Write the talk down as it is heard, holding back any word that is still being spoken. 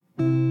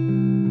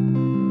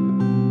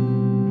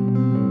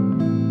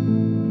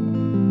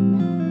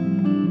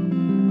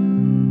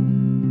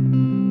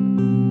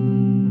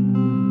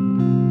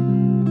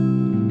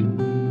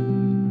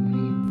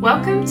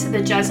Welcome to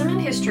the Jessamine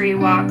History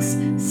Walk's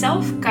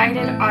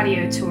self-guided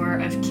audio tour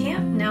of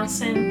Camp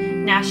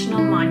Nelson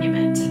National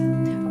Monument,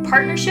 a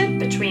partnership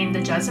between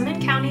the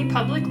Jessamine County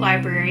Public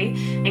Library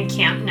and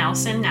Camp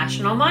Nelson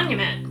National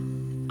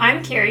Monument.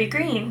 I'm Carrie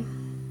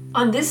Green.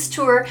 On this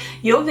tour,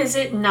 you'll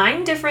visit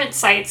 9 different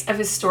sites of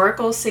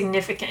historical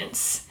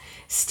significance.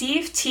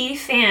 Steve T.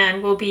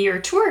 Fan will be your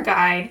tour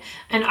guide,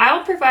 and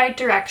I'll provide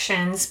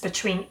directions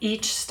between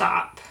each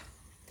stop.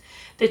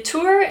 The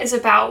tour is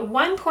about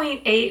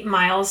 1.8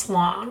 miles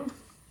long.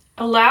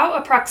 Allow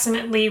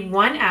approximately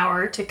 1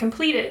 hour to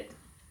complete it.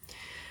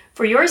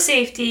 For your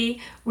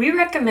safety, we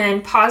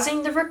recommend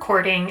pausing the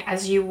recording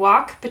as you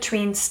walk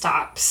between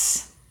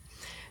stops.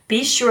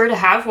 Be sure to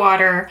have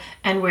water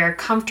and wear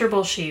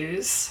comfortable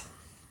shoes.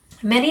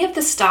 Many of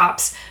the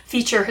stops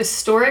feature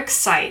historic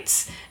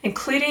sites,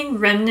 including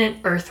remnant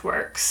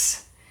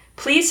earthworks.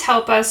 Please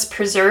help us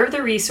preserve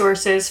the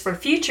resources for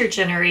future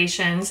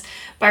generations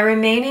by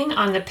remaining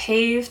on the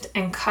paved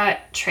and cut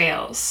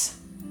trails.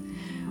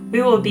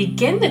 We will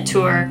begin the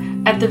tour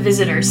at the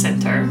Visitor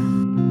Center.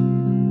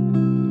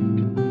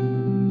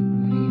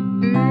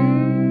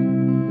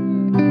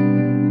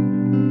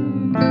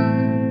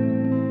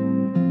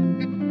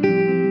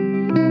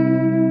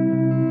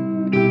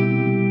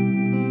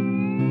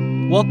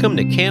 Welcome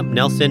to Camp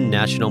Nelson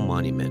National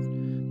Monument.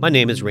 My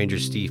name is Ranger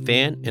Steve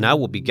Fan, and I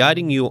will be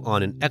guiding you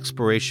on an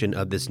exploration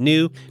of this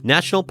new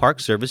National Park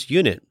Service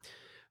unit.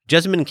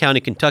 Jessamine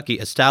County, Kentucky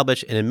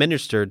established and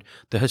administered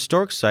the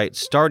historic site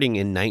starting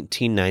in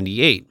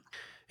 1998.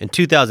 In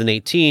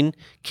 2018,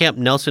 Camp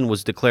Nelson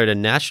was declared a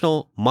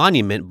national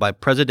monument by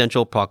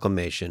presidential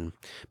proclamation,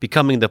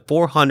 becoming the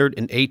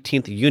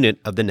 418th unit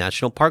of the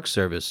National Park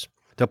Service.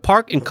 The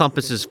park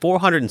encompasses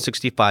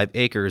 465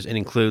 acres and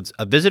includes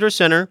a visitor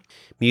center,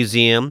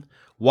 museum,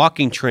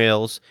 walking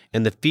trails,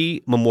 and the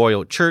Fee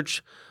Memorial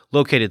Church,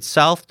 located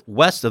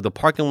southwest of the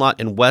parking lot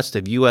and west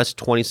of US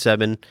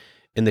 27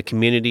 in the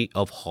community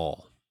of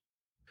Hall.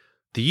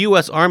 The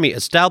U.S. Army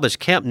established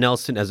Camp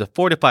Nelson as a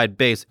fortified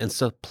base and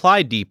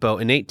supply depot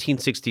in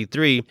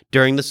 1863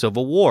 during the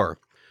Civil War.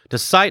 The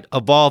site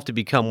evolved to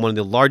become one of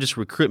the largest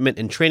recruitment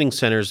and training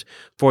centers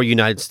for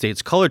United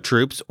States Colored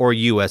Troops, or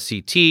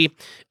USCT,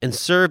 and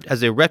served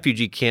as a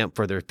refugee camp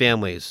for their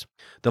families.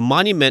 The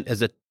monument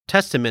is a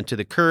testament to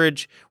the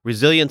courage,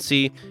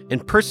 resiliency,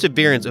 and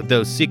perseverance of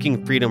those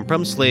seeking freedom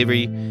from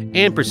slavery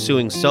and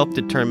pursuing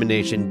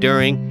self-determination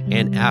during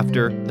and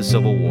after the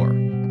Civil War.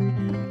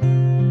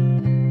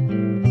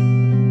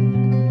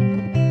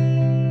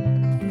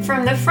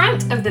 From the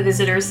front of the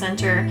Visitor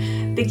Center,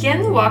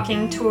 begin the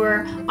walking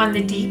tour on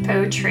the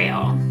Depot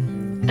Trail.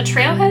 A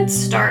trailhead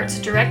starts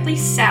directly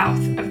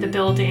south of the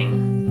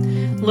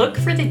building. Look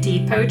for the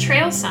Depot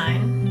Trail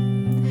sign.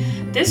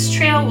 This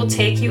trail will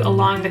take you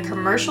along the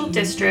commercial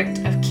district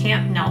of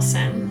Camp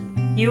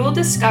Nelson. You will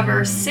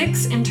discover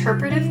 6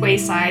 interpretive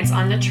waysides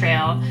on the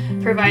trail,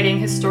 providing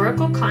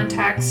historical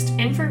context,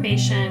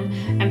 information,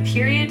 and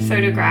period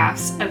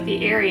photographs of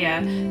the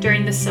area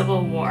during the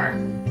Civil War.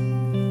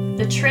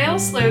 The trail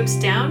slopes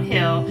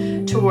downhill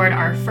toward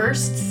our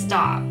first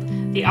stop,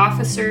 the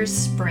Officers'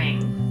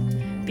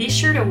 Spring. Be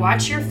sure to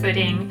watch your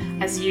footing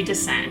as you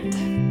descend.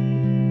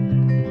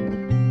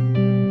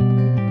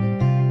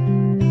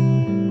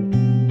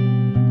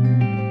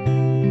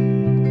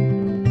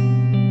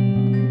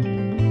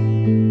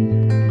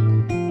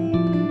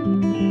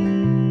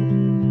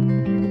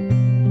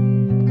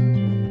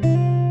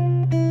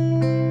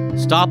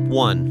 Stop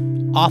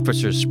 1.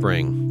 Officers'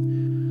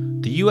 Spring.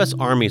 The U.S.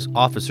 Army's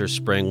Officers'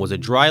 Spring was a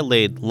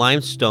dry-laid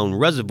limestone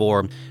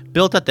reservoir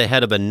built at the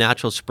head of a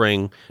natural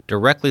spring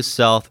directly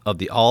south of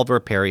the Oliver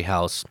Perry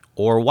House,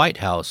 or White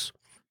House.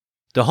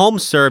 The home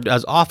served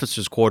as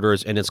officers'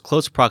 quarters, and its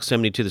close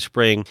proximity to the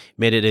spring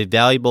made it a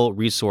valuable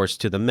resource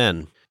to the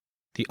men.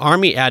 The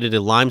Army added a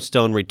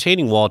limestone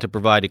retaining wall to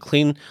provide a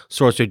clean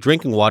source of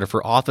drinking water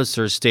for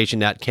officers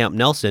stationed at Camp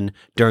Nelson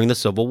during the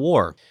Civil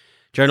War.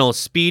 General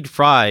Speed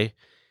Fry,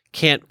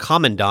 Camp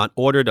Commandant,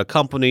 ordered a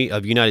company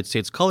of United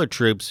States Colored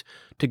Troops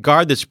to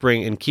guard the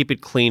spring and keep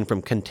it clean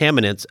from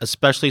contaminants,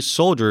 especially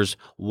soldiers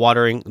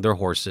watering their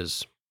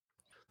horses.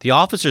 The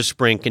Officers'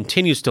 Spring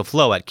continues to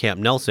flow at Camp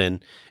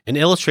Nelson and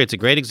illustrates a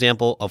great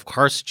example of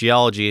karst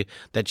geology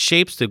that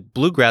shapes the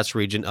bluegrass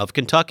region of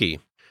Kentucky.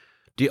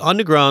 The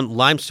underground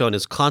limestone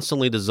is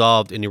constantly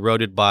dissolved and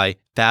eroded by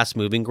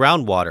fast-moving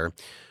groundwater,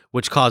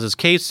 which causes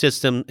cave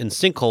systems and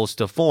sinkholes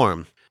to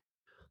form.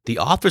 The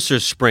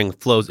Officers' Spring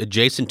flows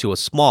adjacent to a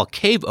small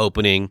cave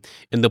opening,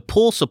 and the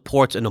pool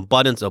supports an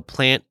abundance of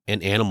plant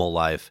and animal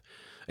life.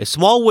 A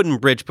small wooden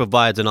bridge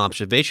provides an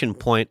observation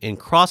point and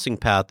crossing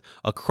path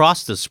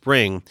across the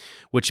spring,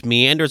 which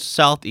meanders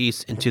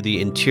southeast into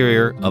the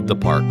interior of the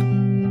park.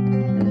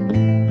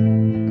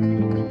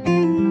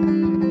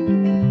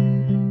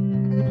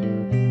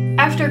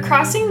 After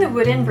crossing the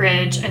wooden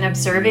bridge and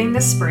observing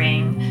the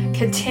spring,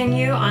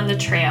 continue on the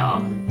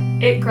trail.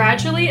 It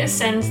gradually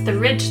ascends the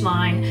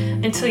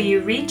ridgeline until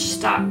you reach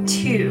stop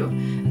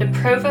 2, the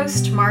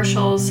Provost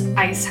Marshal's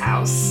Ice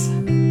House.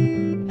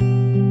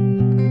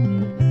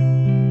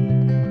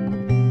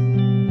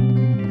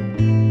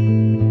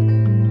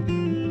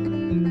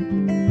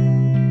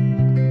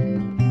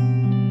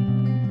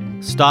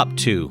 Stop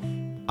 2.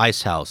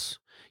 Ice House.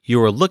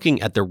 You are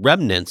looking at the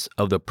remnants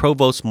of the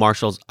Provost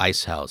Marshal's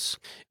Ice House.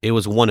 It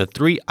was one of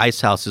 3 ice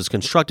houses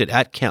constructed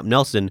at Camp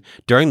Nelson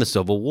during the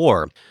Civil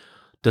War.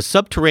 The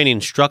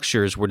subterranean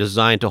structures were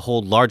designed to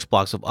hold large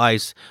blocks of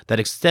ice that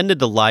extended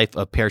the life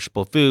of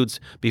perishable foods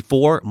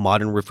before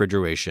modern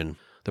refrigeration.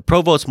 The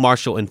Provost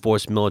Marshal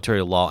enforced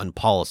military law and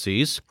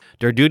policies.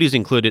 Their duties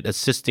included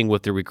assisting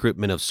with the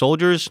recruitment of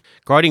soldiers,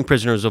 guarding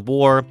prisoners of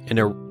war, and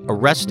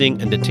arresting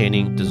and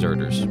detaining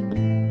deserters.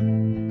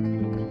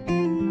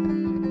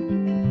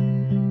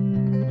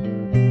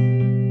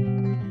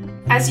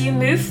 As you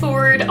move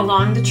forward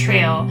along the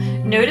trail,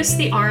 notice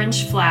the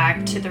orange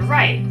flag to the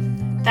right.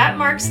 That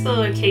marks the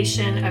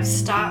location of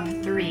Stop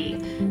 3,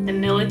 the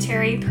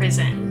military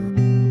prison.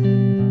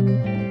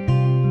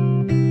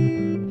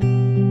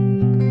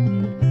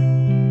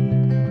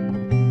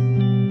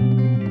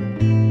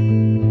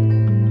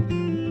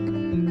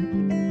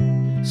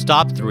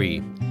 Stop 3.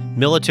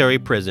 Military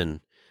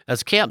prison.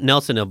 As Camp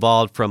Nelson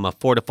evolved from a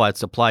fortified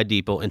supply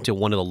depot into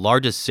one of the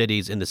largest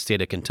cities in the state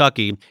of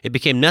Kentucky, it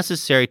became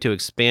necessary to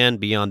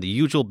expand beyond the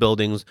usual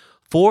buildings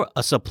for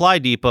a supply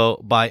depot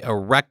by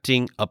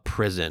erecting a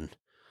prison.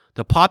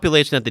 The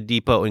population at the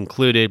depot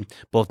included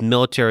both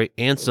military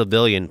and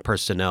civilian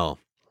personnel.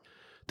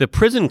 The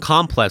prison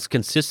complex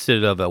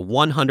consisted of a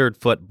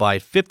 100-foot by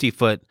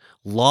 50-foot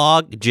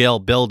log jail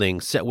building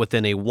set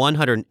within a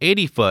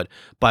 180-foot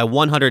by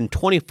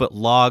 120-foot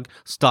log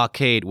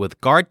stockade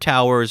with guard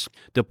towers,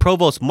 the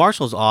provost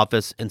marshal's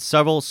office, and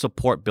several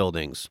support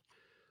buildings.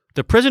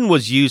 The prison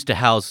was used to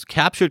house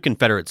captured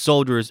Confederate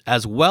soldiers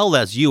as well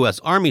as U.S.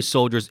 Army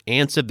soldiers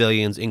and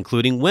civilians,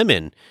 including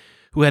women,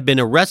 who had been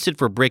arrested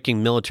for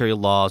breaking military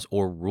laws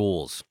or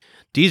rules.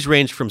 These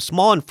ranged from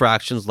small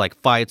infractions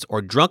like fights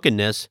or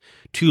drunkenness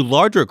to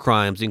larger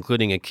crimes,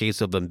 including a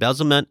case of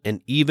embezzlement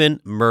and even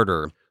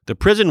murder. The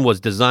prison was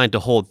designed to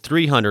hold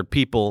 300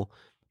 people,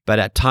 but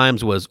at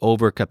times was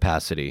over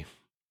capacity.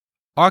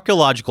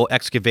 Archaeological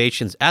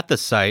excavations at the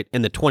site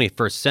in the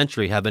 21st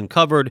century have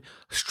uncovered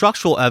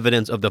structural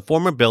evidence of the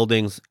former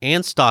buildings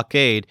and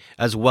stockade,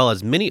 as well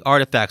as many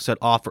artifacts that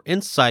offer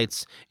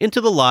insights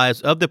into the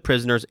lives of the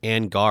prisoners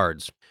and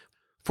guards.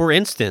 For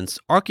instance,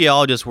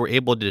 archaeologists were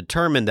able to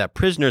determine that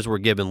prisoners were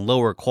given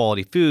lower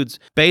quality foods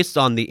based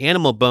on the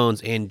animal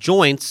bones and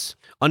joints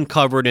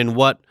uncovered in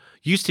what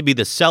used to be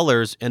the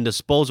cellars and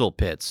disposal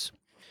pits.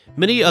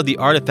 Many of the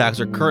artifacts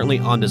are currently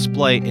on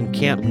display in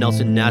Camp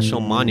Nelson National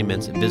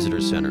Monuments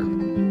Visitor Center.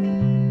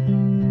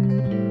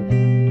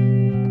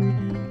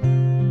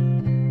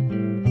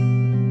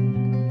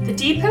 The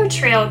depot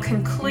trail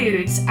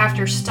concludes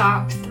after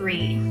Stop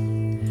 3.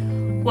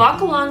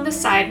 Walk along the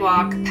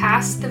sidewalk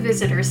past the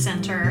visitor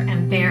center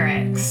and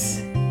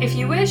barracks. If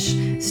you wish,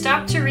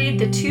 stop to read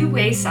the 2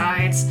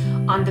 waysides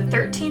on the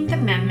 13th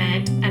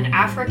Amendment and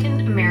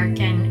African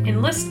American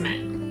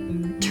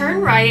enlistment.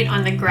 Turn right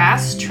on the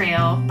grass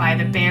trail by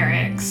the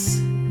barracks.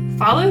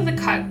 Follow the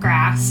cut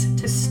grass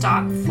to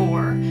Stop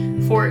 4,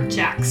 Fort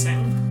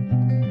Jackson.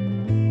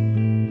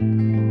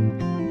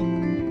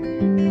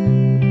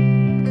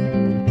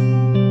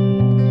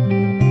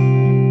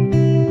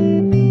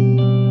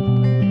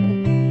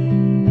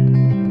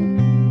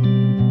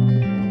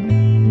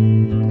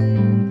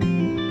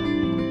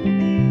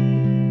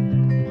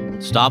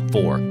 Stop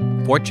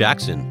 4. Fort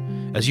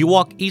Jackson. As you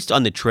walk east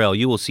on the trail,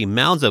 you will see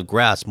mounds of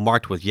grass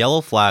marked with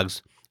yellow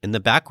flags in the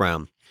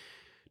background.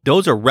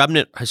 Those are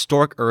remnant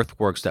historic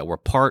earthworks that were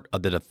part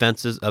of the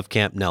defenses of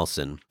Camp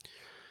Nelson.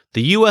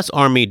 The U.S.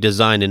 Army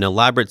designed an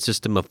elaborate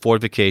system of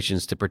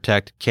fortifications to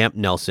protect Camp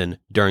Nelson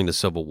during the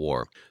Civil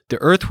War. The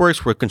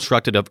earthworks were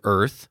constructed of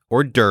earth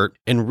or dirt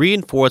and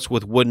reinforced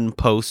with wooden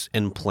posts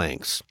and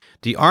planks.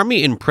 The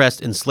Army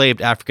impressed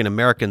enslaved African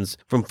Americans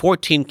from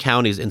 14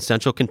 counties in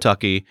central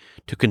Kentucky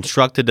to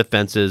construct the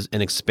defenses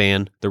and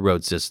expand the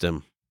road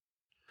system.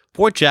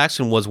 Fort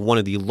Jackson was one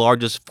of the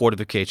largest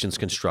fortifications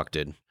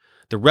constructed.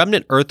 The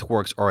remnant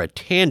earthworks are a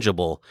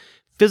tangible,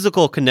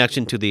 physical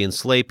connection to the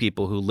enslaved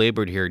people who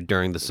labored here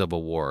during the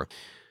Civil War.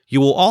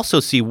 You will also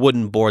see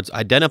wooden boards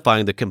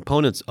identifying the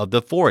components of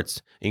the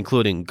forts,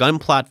 including gun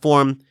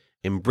platform,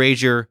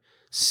 embrasure,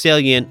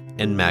 salient,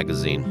 and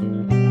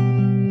magazine.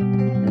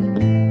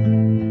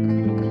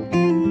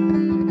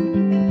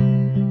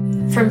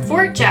 From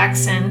Fort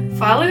Jackson,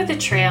 follow the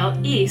trail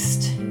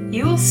east.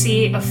 You will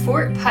see a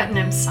Fort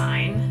Putnam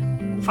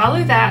sign.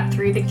 Follow that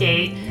through the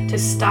gate to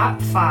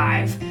Stop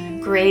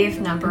 5,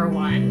 Grave Number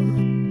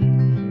 1.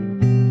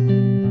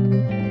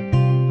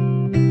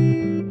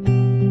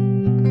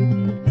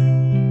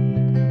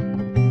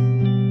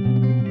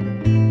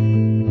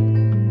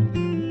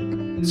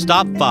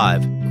 Stop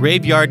 5,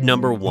 Graveyard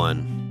Number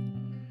 1.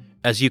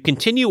 As you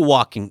continue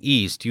walking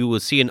east, you will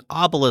see an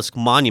obelisk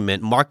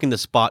monument marking the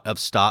spot of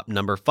Stop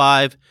Number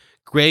 5,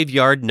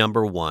 Graveyard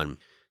Number 1.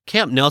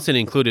 Camp Nelson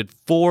included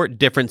 4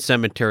 different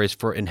cemeteries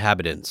for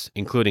inhabitants,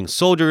 including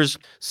soldiers,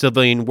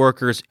 civilian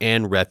workers,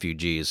 and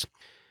refugees.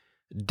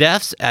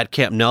 Deaths at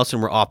Camp Nelson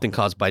were often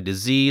caused by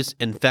disease,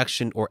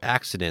 infection, or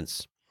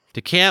accidents.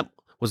 The camp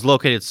was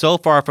located so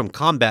far from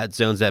combat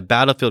zones that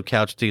battlefield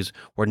casualties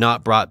were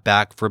not brought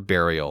back for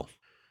burial.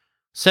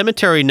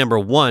 Cemetery Number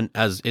 1,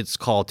 as it's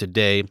called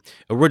today,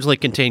 originally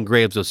contained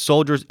graves of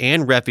soldiers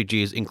and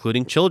refugees,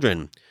 including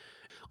children.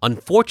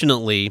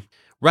 Unfortunately,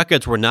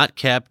 records were not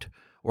kept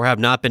or have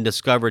not been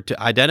discovered to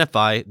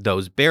identify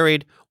those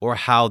buried or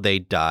how they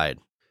died.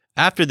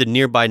 After the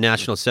nearby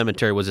National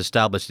Cemetery was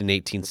established in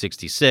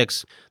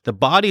 1866, the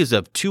bodies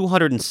of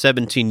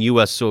 217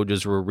 U.S.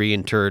 soldiers were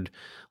reinterred,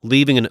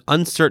 leaving an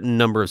uncertain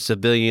number of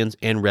civilians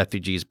and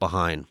refugees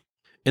behind.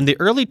 In the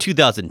early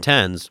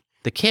 2010s,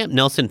 the Camp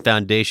Nelson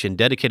Foundation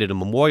dedicated a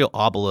memorial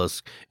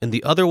obelisk in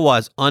the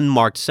otherwise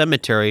unmarked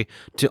cemetery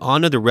to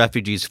honor the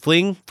refugees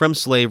fleeing from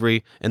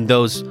slavery and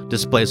those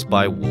displaced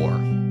by war.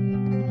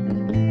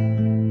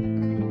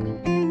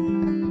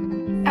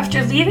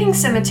 After leaving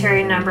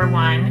Cemetery Number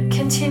 1,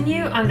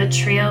 continue on the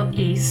trail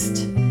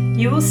east.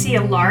 You will see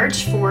a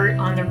large fort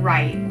on the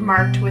right,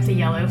 marked with a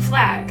yellow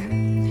flag.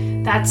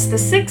 That's the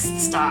 6th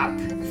stop,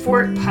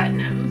 Fort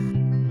Putnam.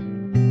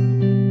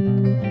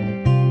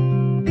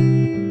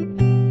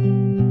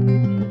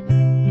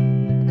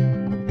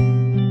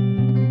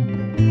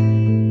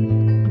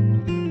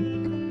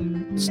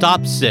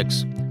 Stop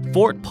 6,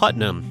 Fort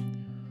Putnam.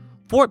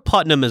 Fort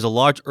Putnam is a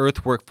large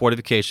earthwork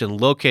fortification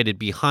located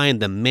behind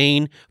the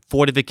main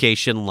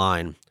fortification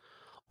line.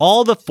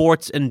 All the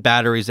forts and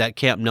batteries at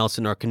Camp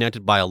Nelson are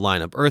connected by a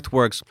line of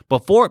earthworks,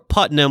 but Fort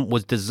Putnam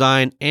was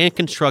designed and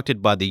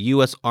constructed by the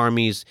U.S.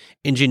 Army's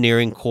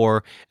Engineering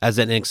Corps as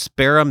an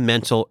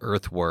experimental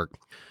earthwork.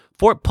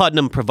 Fort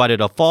Putnam provided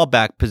a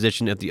fallback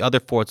position if the other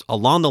forts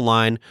along the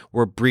line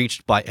were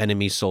breached by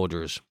enemy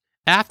soldiers.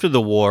 After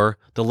the war,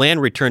 the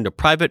land returned to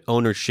private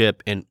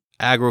ownership and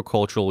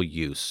agricultural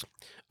use.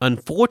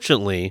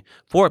 Unfortunately,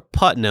 Fort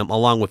Putnam,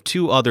 along with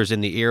 2 others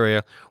in the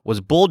area, was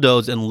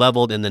bulldozed and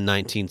leveled in the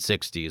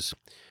 1960s.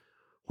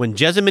 When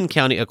Jessamine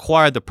County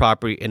acquired the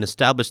property and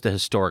established the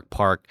historic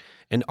park,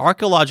 an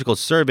archaeological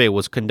survey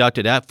was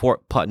conducted at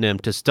Fort Putnam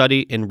to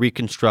study and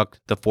reconstruct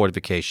the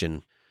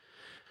fortification.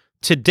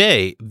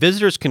 Today,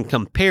 visitors can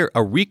compare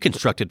a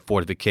reconstructed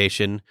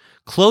fortification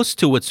close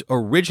to its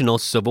original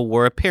Civil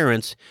War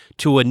appearance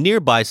to a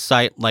nearby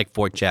site like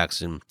Fort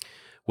Jackson,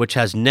 which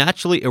has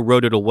naturally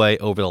eroded away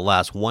over the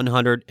last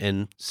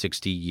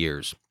 160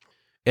 years.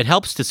 It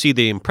helps to see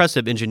the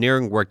impressive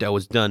engineering work that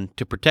was done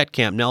to protect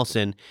Camp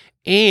Nelson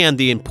and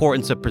the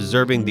importance of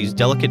preserving these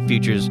delicate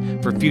features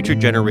for future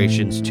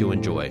generations to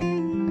enjoy.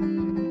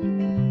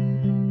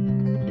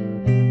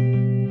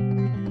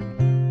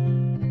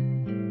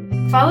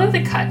 Follow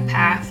the cut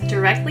path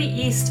directly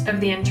east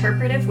of the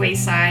interpretive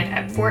wayside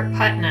at Fort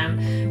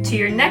Putnam to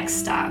your next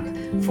stop,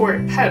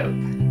 Fort Pope.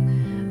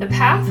 The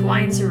path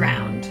winds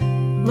around.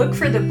 Look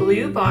for the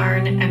blue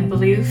barn and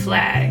blue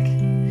flag.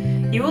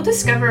 You will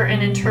discover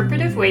an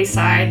interpretive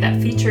wayside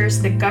that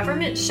features the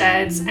government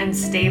sheds and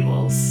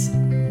stables.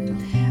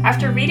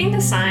 After reading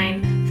the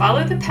sign,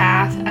 follow the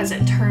path as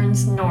it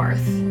turns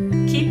north.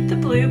 Keep the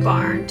blue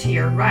barn to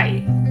your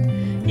right.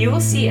 You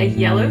will see a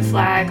yellow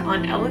flag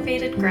on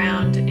elevated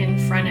ground in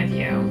front of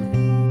you.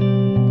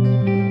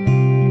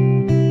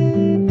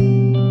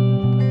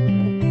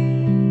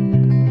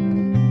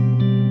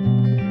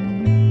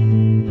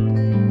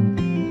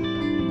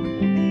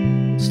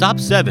 Stop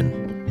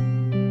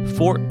 7,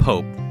 Fort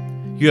Pope.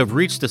 You have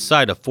reached the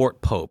site of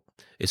Fort Pope,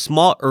 a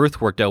small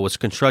earthwork that was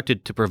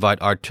constructed to provide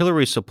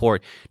artillery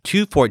support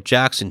to Fort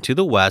Jackson to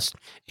the west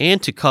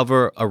and to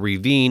cover a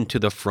ravine to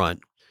the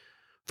front.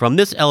 From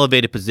this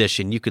elevated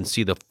position, you can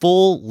see the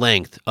full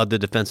length of the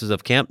defenses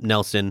of Camp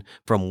Nelson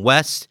from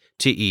west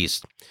to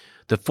east.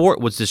 The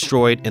fort was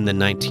destroyed in the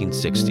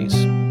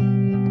 1960s.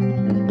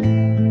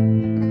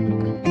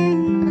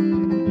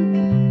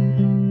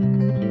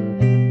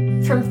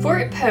 From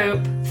Fort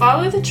Pope,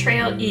 follow the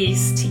trail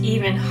east to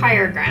even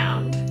higher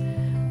ground.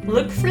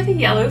 Look for the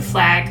yellow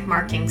flag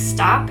marking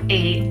Stop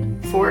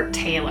 8, Fort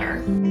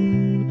Taylor.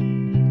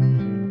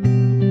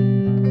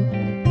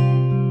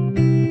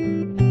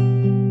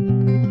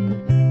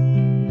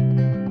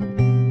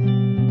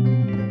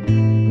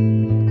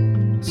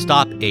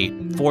 Stop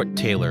 8, Fort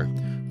Taylor.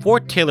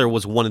 Fort Taylor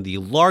was one of the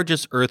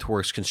largest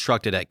earthworks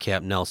constructed at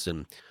Camp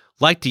Nelson.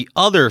 Like the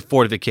other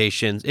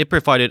fortifications, it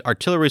provided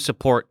artillery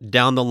support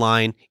down the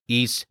line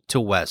east to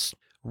west.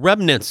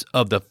 Remnants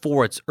of the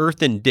fort's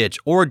earthen ditch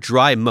or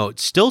dry moat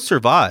still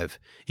survive.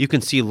 You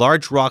can see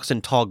large rocks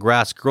and tall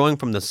grass growing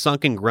from the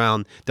sunken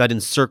ground that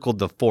encircled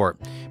the fort.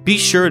 Be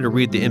sure to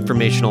read the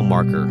informational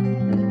marker.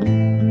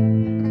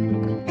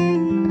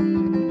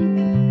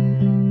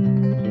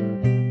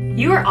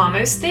 You are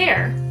almost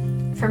there.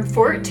 From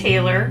Fort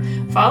Taylor,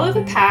 follow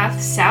the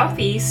path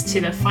southeast to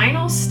the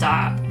final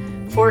stop,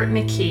 Fort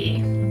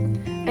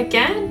McKee.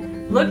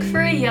 Again, look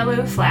for a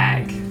yellow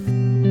flag.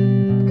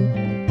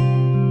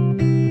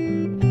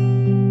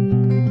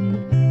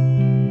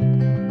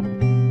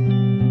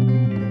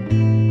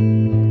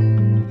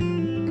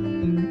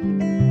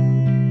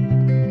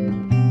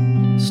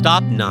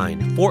 Stop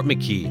 9, Fort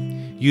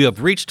McKee. You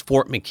have reached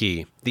Fort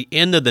McKee, the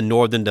end of the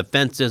northern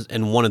defenses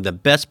and one of the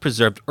best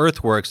preserved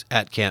earthworks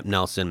at Camp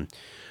Nelson.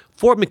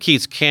 Fort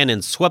McKee's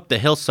cannon swept the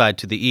hillside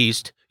to the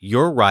east,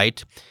 your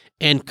right,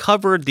 and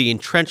covered the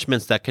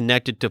entrenchments that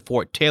connected to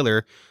Fort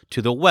Taylor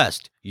to the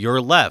west, your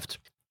left.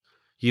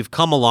 You've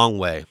come a long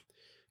way.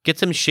 Get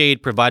some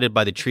shade provided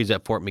by the trees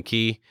at Fort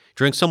McKee,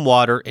 drink some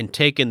water, and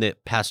take in the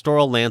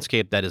pastoral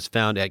landscape that is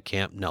found at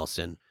Camp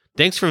Nelson.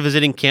 Thanks for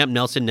visiting Camp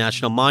Nelson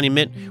National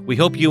Monument. We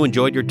hope you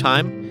enjoyed your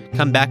time.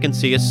 Come back and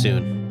see us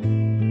soon.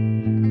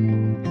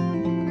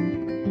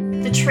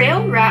 The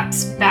trail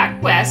wraps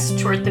back west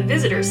toward the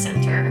Visitor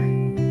Center.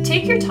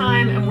 Take your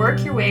time and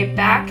work your way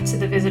back to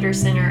the Visitor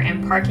Center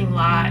and parking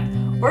lot,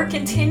 or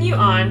continue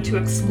on to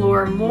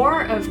explore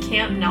more of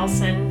Camp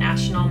Nelson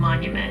National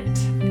Monument.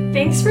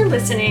 Thanks for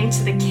listening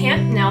to the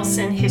Camp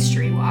Nelson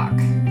History Walk.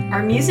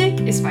 Our music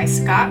is by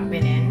Scott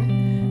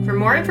Whitten. For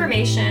more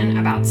information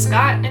about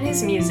Scott and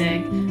his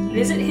music,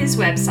 visit his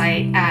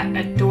website at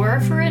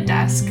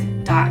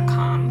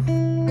adoreforadesk.com.